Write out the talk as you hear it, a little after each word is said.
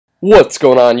What's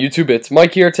going on YouTube? It's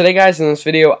Mike here. Today guys, in this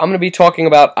video I'm going to be talking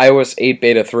about iOS 8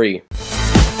 Beta 3.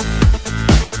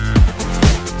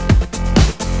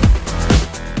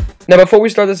 Now before we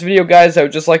start this video guys, I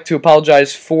would just like to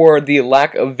apologize for the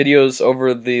lack of videos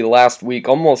over the last week,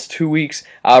 almost 2 weeks.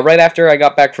 Right after I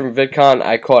got back from VidCon,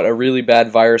 I caught a really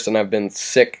bad virus and I've been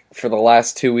sick for the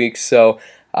last 2 weeks, so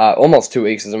almost 2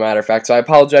 weeks as a matter of fact, so I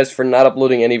apologize for not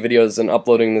uploading any videos and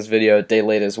uploading this video a day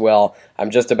late as well. I'm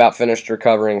just about finished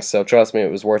recovering, so trust me, it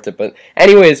was worth it. But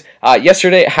anyways,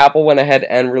 yesterday Apple went ahead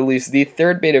and released the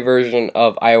third beta version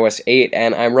of iOS 8,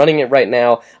 and I'm running it right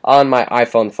now on my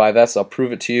iPhone 5S. I'll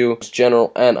prove it to you. It's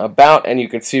general and about, and you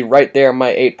can see right there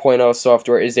my 8.0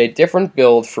 software is a different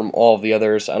build from all of the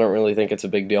others. I don't really think it's a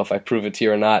big deal if I prove it to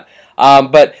you or not.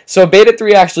 So Beta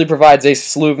 3 actually provides a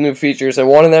slew of new features, and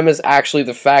one of them is actually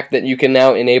the fact that you can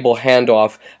now enable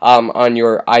handoff on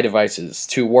your iDevices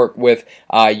to work with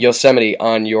Yosemite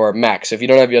on your Mac. So if you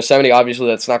don't have Yosemite, obviously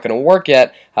that's not going to work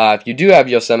yet. If you do have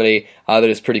Yosemite, that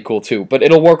is pretty cool too. But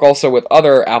it'll work also with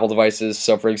other Apple devices.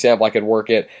 So for example, I could work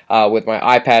it with my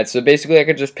iPad. So basically I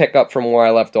could just pick up from where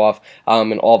I left off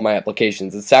in all of my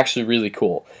applications. It's actually really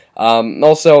cool. There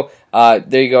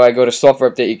you go, I go to software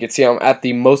update, you can see I'm at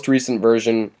the most recent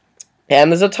version,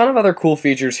 and there's a ton of other cool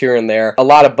features here and there, a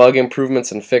lot of bug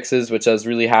improvements and fixes, which I was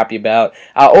really happy about.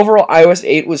 Overall, iOS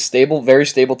 8 was stable, very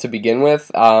stable to begin with,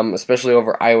 especially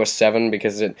over iOS 7,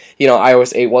 because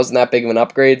iOS 8 wasn't that big of an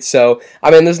upgrade, so,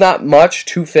 I mean, there's not much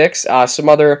to fix. Some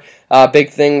other big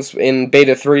things in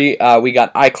Beta 3, we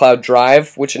got iCloud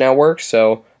Drive, which now works,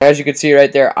 so as you can see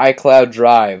right there, iCloud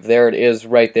Drive, there it is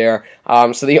right there.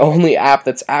 So the only app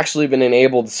that's actually been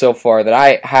enabled so far that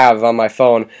I have on my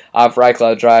phone for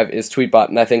iCloud Drive is Tweetbot,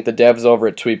 and I think the devs over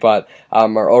at Tweetbot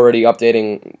are already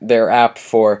updating their app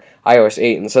for iOS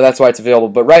 8, and so that's why it's available.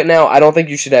 But right now, I don't think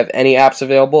you should have any apps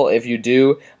available. If you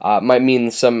do, it might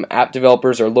mean some app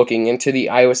developers are looking into the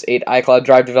iOS 8 iCloud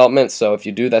Drive development, so if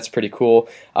you do, that's pretty cool.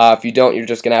 If you don't, you're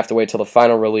just going to have to wait till the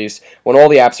final release when all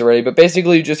the apps are ready. But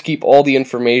basically, you just keep all the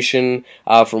information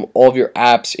from all of your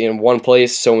apps in one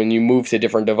place, so when you move to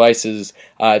different devices,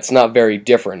 it's not very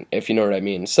different, if you know what I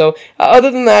mean. So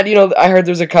other than that, I heard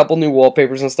there's a couple new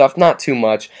wallpapers and stuff, not too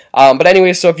much. But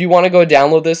anyway, so if you want to go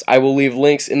download this, I will leave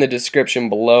links in the description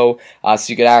below,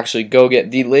 so you could actually go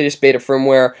get the latest beta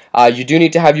firmware. You do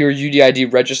need to have your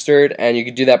UDID registered, and you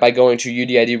can do that by going to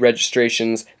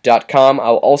udidregistrations.com.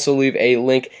 I'll also leave a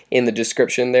link in the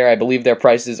description there. I believe their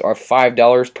prices are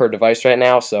 $5 per device right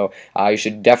now, so you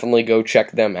should definitely go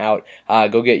check them out.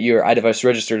 Go get your iDevice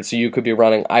registered so you could be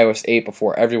running iOS 8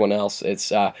 before everyone else.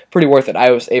 It's pretty worth it.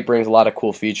 iOS 8 brings a lot of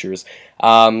cool features.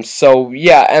 So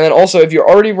yeah, and then also if you're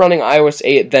already running iOS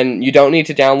 8, then you don't need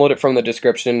to download it from the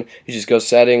description. You just go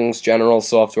settings, general,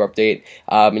 software update,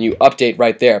 and you update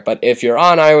right there. But if you're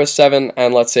on iOS 7,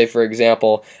 and let's say for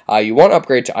example you want to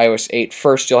upgrade to iOS 8,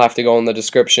 first you'll have to go in the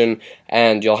description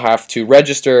and you'll have to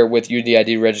register with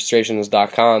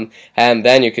udidregistrations.com, and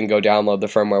then you can go download the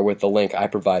firmware with the link I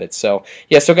provided. So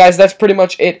yeah, so guys, that's pretty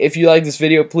much it. If you like this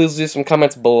video, please leave some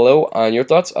comments below on your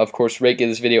thoughts. Of course, rate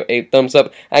this video a thumbs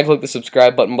up and click the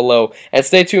subscribe button below. And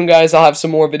stay tuned, guys. I'll have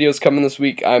some more videos coming this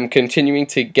week. I'm continuing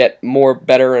to get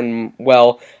better and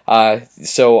well,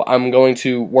 so I'm going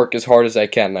to work as hard as I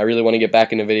can. I really want to get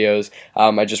back into videos.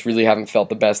 I just really haven't felt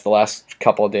the best the last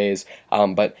couple of days,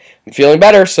 but I'm feeling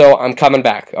better, so I'm coming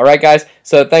back. Alright guys,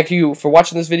 so thank you for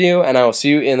watching this video, and I will see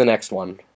you in the next one.